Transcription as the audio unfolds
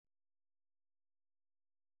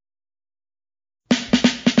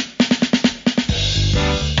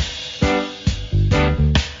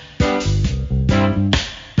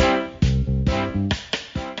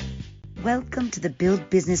Welcome to the Build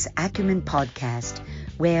Business Acumen podcast,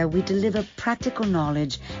 where we deliver practical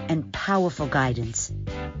knowledge and powerful guidance.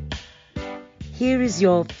 Here is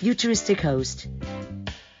your futuristic host,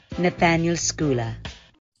 Nathaniel Skula.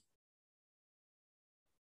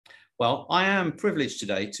 Well, I am privileged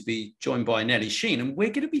today to be joined by Nellie Sheen, and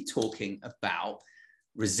we're going to be talking about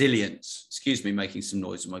resilience. Excuse me, making some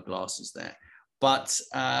noise with my glasses there. But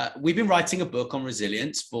we've been writing a book on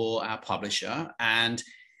resilience for our publisher, and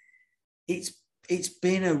it's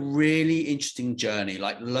been a really interesting journey.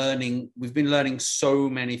 We've been learning so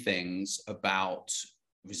many things about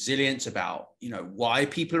resilience, about why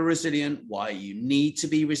people are resilient, why you need to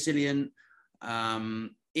be resilient.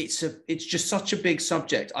 It's just such a big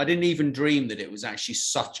subject. I didn't even dream that it was actually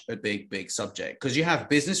such a big subject, because you have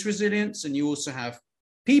business resilience and you also have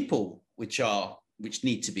people which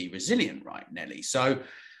need to be resilient, right, Nellie? So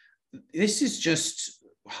this is just,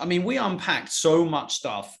 we unpacked so much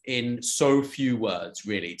stuff in so few words,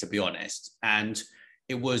 really, to be honest. And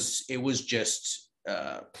it was emotional,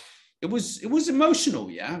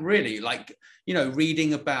 yeah, really.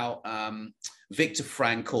 Reading about Viktor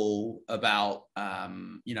Frankl, about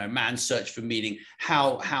Man's Search for Meaning,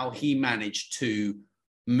 how he managed to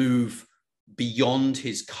move beyond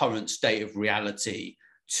his current state of reality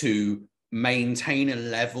to maintain a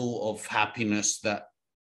level of happiness that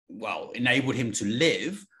enabled him to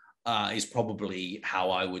live, is probably how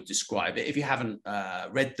I would describe it. If you haven't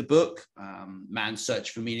read the book, Man's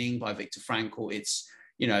Search for Meaning by Viktor Frankl, it's,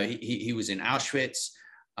 he was in Auschwitz,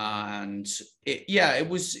 and it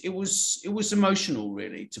was emotional,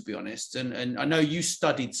 really, to be honest. And I know you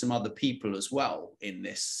studied some other people as well in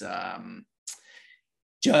this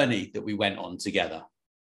journey that we went on together.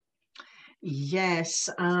 Yes,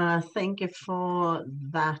 thank you for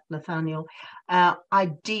that, Nathaniel.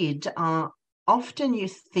 I did. Often you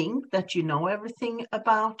think that you know everything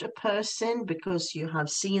about a person because you have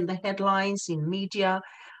seen the headlines in media,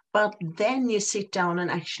 but then you sit down and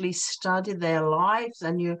actually study their lives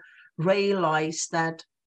and you realize that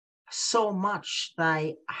so much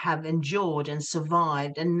they have endured and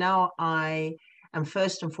survived. And now I am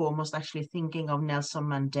first and foremost actually thinking of Nelson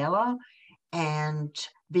Mandela, and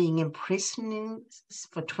being in prison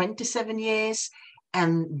for 27 years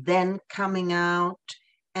and then coming out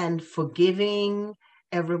and forgiving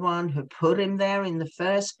everyone who put him there in the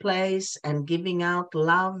first place and giving out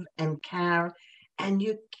love and care. And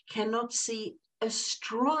you cannot see a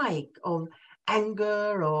strike of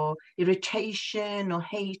anger or irritation or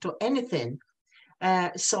hate or anything.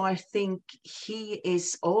 So I think he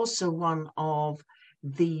is also one of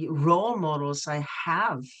the role models I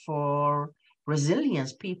have for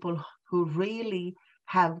resilience, people who really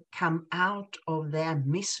have come out of their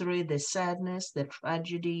misery, their sadness, their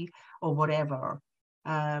tragedy, or whatever.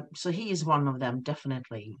 So he is one of them,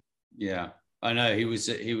 definitely. Yeah, I know he's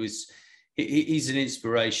an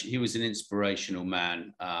inspiration. He was an inspirational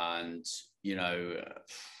man, and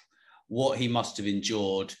what he must have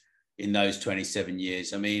endured in those 27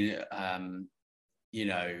 years.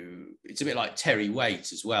 It's a bit like Terry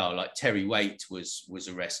Waite as well. Like Terry Waite was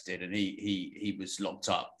arrested, and he was locked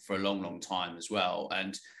up for a long time as well.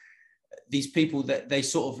 And these people, that they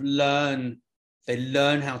sort of learn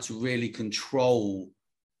how to really control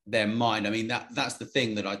their mind. That's the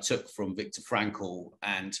thing that I took from Viktor Frankl.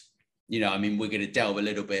 And we're going to delve a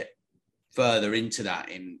little bit further into that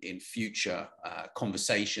in future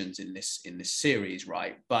conversations in this series,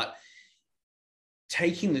 right? But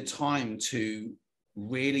taking the time to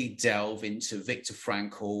really delve into Viktor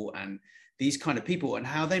Frankl and these kind of people and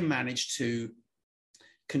how they manage to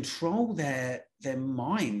control their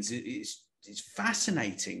minds, it's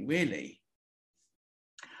fascinating, really.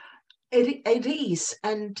 It is.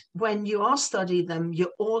 And when you are studying them, you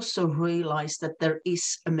also realize that there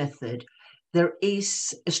is a method, there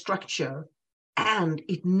is a structure, and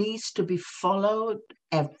it needs to be followed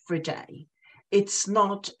every day. It's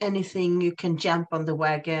not anything you can jump on the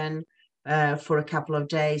wagon for a couple of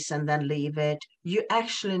days and then leave it. You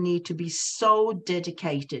actually need to be so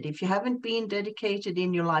dedicated. If you haven't been dedicated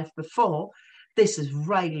in your life before, this is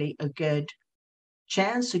really a good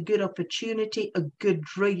chance, a good opportunity, a good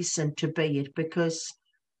reason to be it, because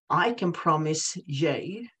I can promise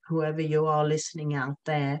you, whoever you are listening out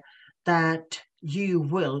there, that you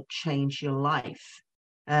will change your life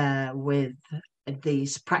with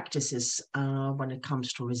these practices when it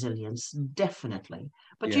comes to resilience, definitely.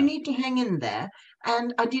 But you need to hang in there.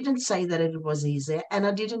 And I didn't say that it was easy, and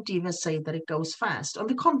I didn't even say that it goes fast. On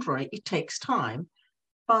the contrary, it takes time,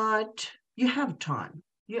 but you have time.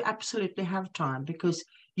 You absolutely have time, because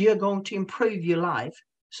you're going to improve your life.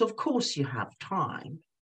 So of course you have time.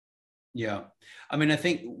 Yeah. I mean, I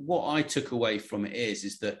think what I took away from it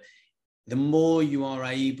is that the more you are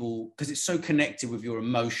able, because it's so connected with your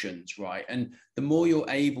emotions, right? And the more you're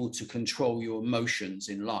able to control your emotions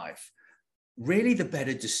in life, really the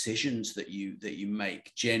better decisions that you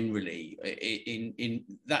make generally in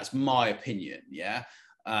that's my opinion. Yeah.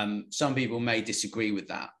 Some people may disagree with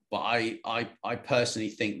that, but I personally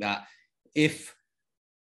think that if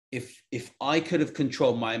I could have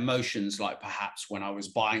controlled my emotions, like perhaps when I was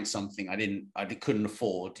buying something I couldn't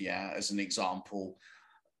afford, yeah, as an example,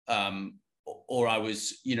 or I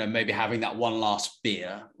was, maybe having that one last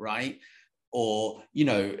beer, right? Or,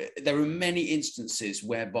 there are many instances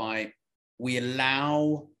whereby we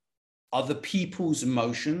allow other people's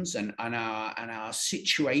emotions and our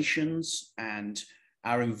situations and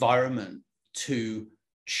our environment to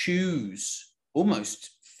choose, almost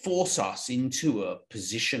force us into a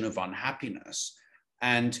position of unhappiness.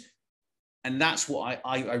 And that's what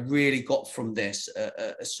I really got from this,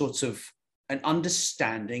 a sort of an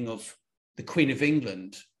understanding of the Queen of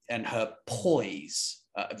England and her poise,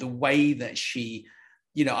 the way that she,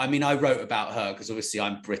 I mean, I wrote about her because obviously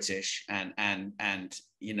I'm British and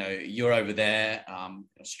you're over there,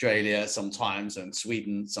 Australia sometimes and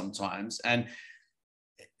Sweden sometimes. And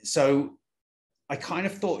so I kind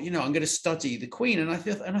of thought, I'm going to study the Queen. And I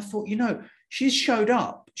thought, she showed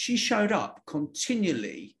up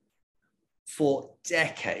continually for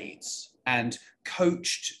decades and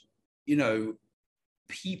coached,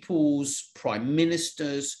 people's prime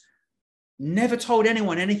ministers, never told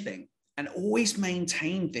anyone anything, and always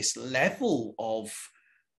maintained this level of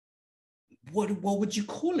what would you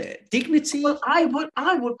call it? Dignity? Well, I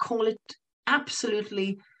would call it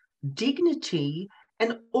absolutely dignity,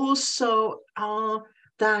 and also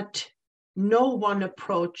that no one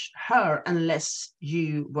approached her unless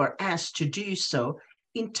you were asked to do so.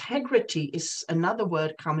 Integrity is another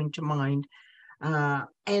word coming to mind.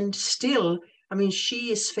 And still, I mean,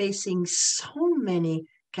 she is facing so many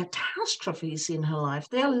catastrophes in her life.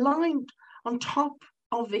 They are lined on top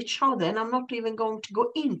of each other. And I'm not even going to go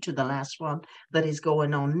into the last one that is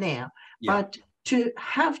going on now. Yeah. But to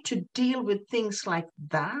have to deal with things like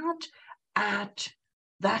that at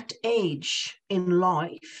that age in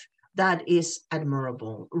life, that is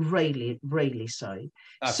admirable, really, really so.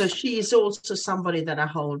 So she is also somebody that I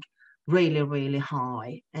hold really, really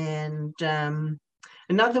high. And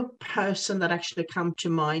another person that actually come to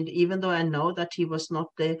mind, even though I know that he was not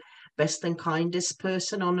the best and kindest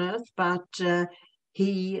person on earth, but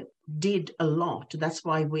he did a lot. That's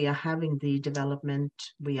why we are having the development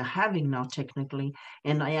we are having now technically.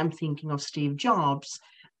 And I am thinking of Steve Jobs,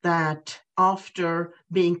 that after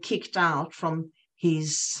being kicked out from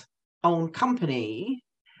his own company,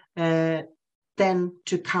 then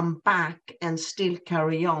to come back and still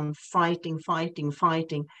carry on fighting,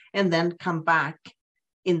 and then come back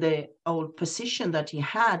in the old position that he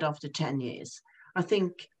had after 10 years. I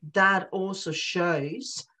think that also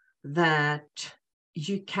shows that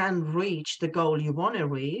you can reach the goal you want to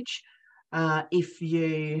reach if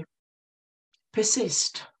you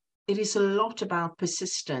persist. It is a lot about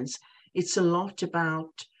persistence. It's a lot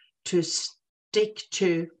about to stick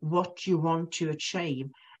to what you want to achieve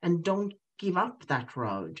and don't give up that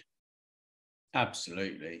road.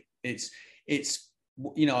 Absolutely. It's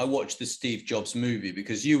I watched the Steve Jobs movie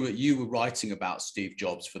because you were writing about Steve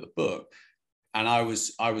Jobs for the book, and I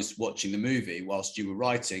was watching the movie whilst you were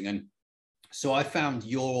writing, and so I found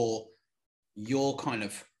your kind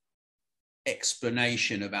of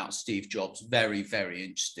explanation about Steve Jobs very, very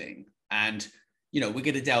interesting. And we're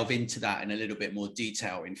going to delve into that in a little bit more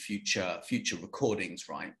detail in future recordings,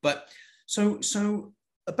 right? But so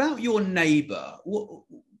about your neighbor,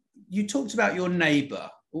 you talked about your neighbor.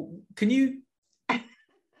 Can you?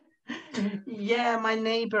 Yeah, my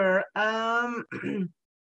neighbor.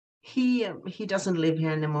 He doesn't live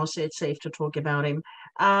here anymore, so it's safe to talk about him.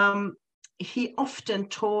 He often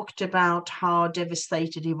talked about how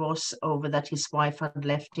devastated he was over that his wife had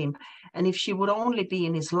left him. And if she would only be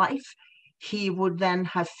in his life, he would then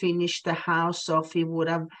have finished the house off. He would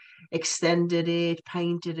have extended it,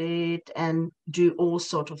 painted it, and do all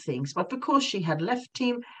sorts of things. But because she had left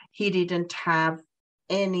him, he didn't have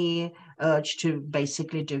any urge to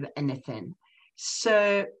basically do anything.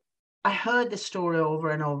 So I heard the story over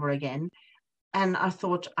and over again. And I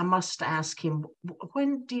thought I must ask him,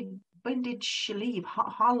 when did she leave?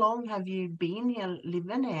 How long have you been here,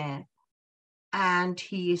 living here? And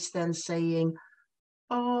he is then saying,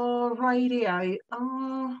 oh, radio.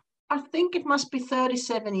 I think it must be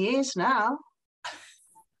 37 years now.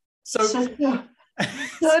 So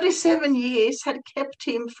 37 years had kept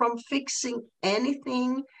him from fixing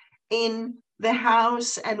anything in the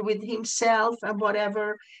house and with himself and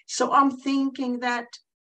whatever. So I'm thinking that,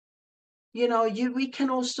 we can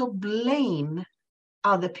also blame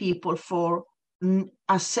other people for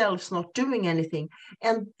ourselves not doing anything.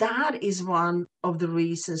 And that is one of the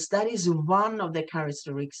reasons, that is one of the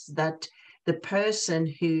characteristics that the person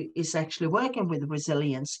who is actually working with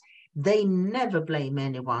resilience, they never blame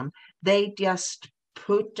anyone. They just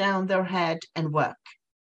put down their head and work.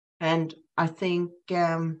 And I think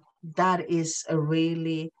that is a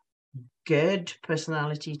really good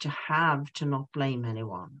personality to have, to not blame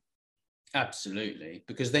anyone. Absolutely,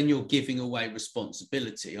 because then you're giving away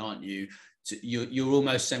responsibility, aren't you? You're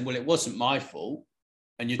almost saying, well, it wasn't my fault,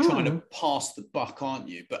 and you're trying to pass the buck, aren't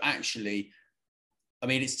you? But actually, I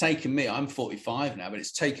mean, it's taken me, I'm 45 now, but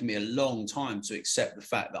it's taken me a long time to accept the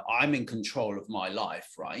fact that I'm in control of my life,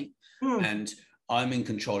 right? And I'm in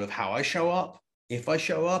control of how I show up, if I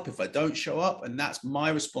show up, if I don't show up, and that's my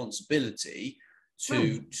responsibility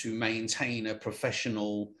to maintain a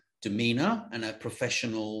professional demeanor and a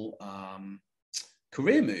professional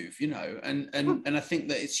career move, and I think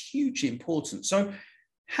that it's hugely important. So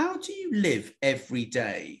how do you live every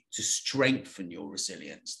day to strengthen your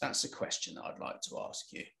resilience? That's a question that I'd like to ask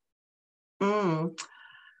you.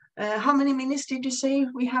 How many minutes did you say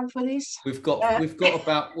we have for this? We've got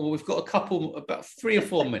about 3 or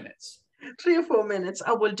 4 minutes. 3 or 4 minutes.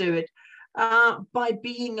 I will do it by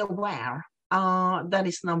being aware. That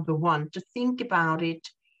is number one, to think about it.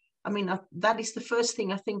 I mean, that is the first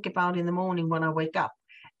thing I think about in the morning when I wake up,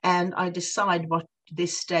 and I decide what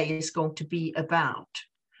this day is going to be about.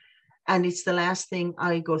 And it's the last thing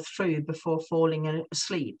I go through before falling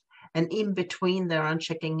asleep. And in between there, I'm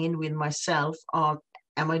checking in with myself.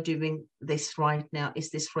 Am I doing this right now?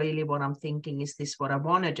 Is this really what I'm thinking? Is this what I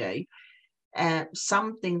want to do?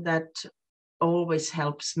 Something that always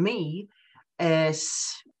helps me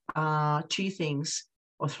is 2 things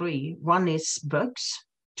or 3. One is books,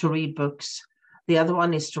 to read books. The other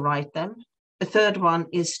one is to write them. The third one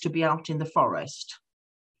is to be out in the forest.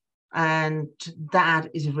 And that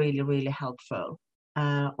is really, really helpful.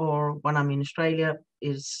 Or when I'm in Australia,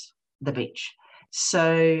 is the beach.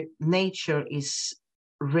 So nature is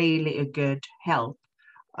really a good help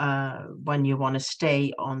when you want to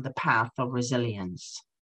stay on the path of resilience.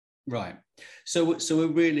 Right. So we're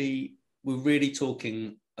really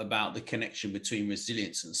talking about the connection between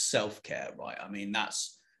resilience and self-care, right? I mean,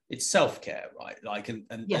 it's self-care, right? Like, and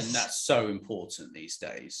that's so important these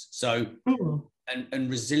days. So, and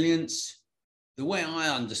resilience, the way I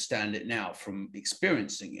understand it now from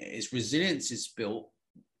experiencing it, is resilience is built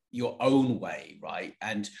your own way, right?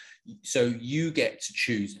 And so you get to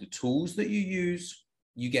choose the tools that you use,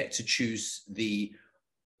 you get to choose the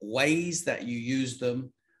ways that you use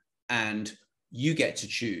them, and you get to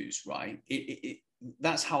choose, right?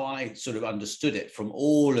 That's how I sort of understood it from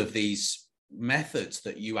all of these methods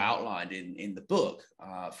that you outlined in the book,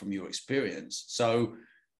 from your experience. So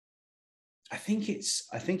I think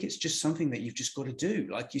it's just something that you've just got to do,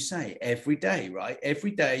 like you say, every day, right?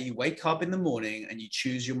 Every day you wake up in the morning and you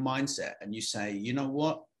choose your mindset and you say, you know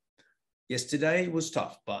what? Yesterday was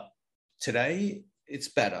tough, but today it's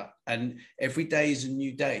better. And every day is a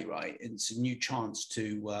new day, right? It's a new chance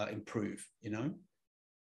to improve,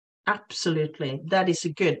 Absolutely. That is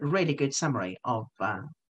a really good summary of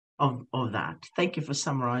that. Thank you for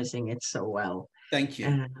summarizing it so well. Thank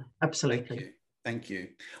you. Absolutely. Thank you.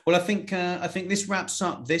 Well, I think this wraps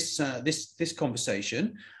up this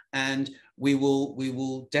conversation, and we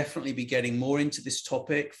will definitely be getting more into this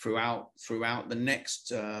topic throughout the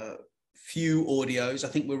next few audios. I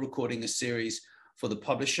think we're recording a series for the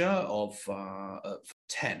publisher of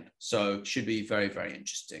 10, so it should be very, very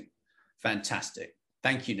interesting. Fantastic.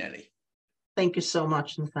 Thank you, Nelly. Thank you so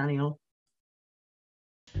much, Nathaniel.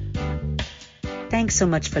 Thanks so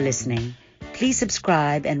much for listening. Please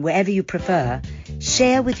subscribe, and wherever you prefer,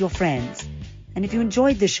 share with your friends. And if you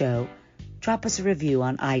enjoyed the show, drop us a review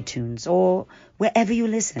on iTunes or wherever you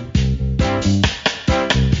listen.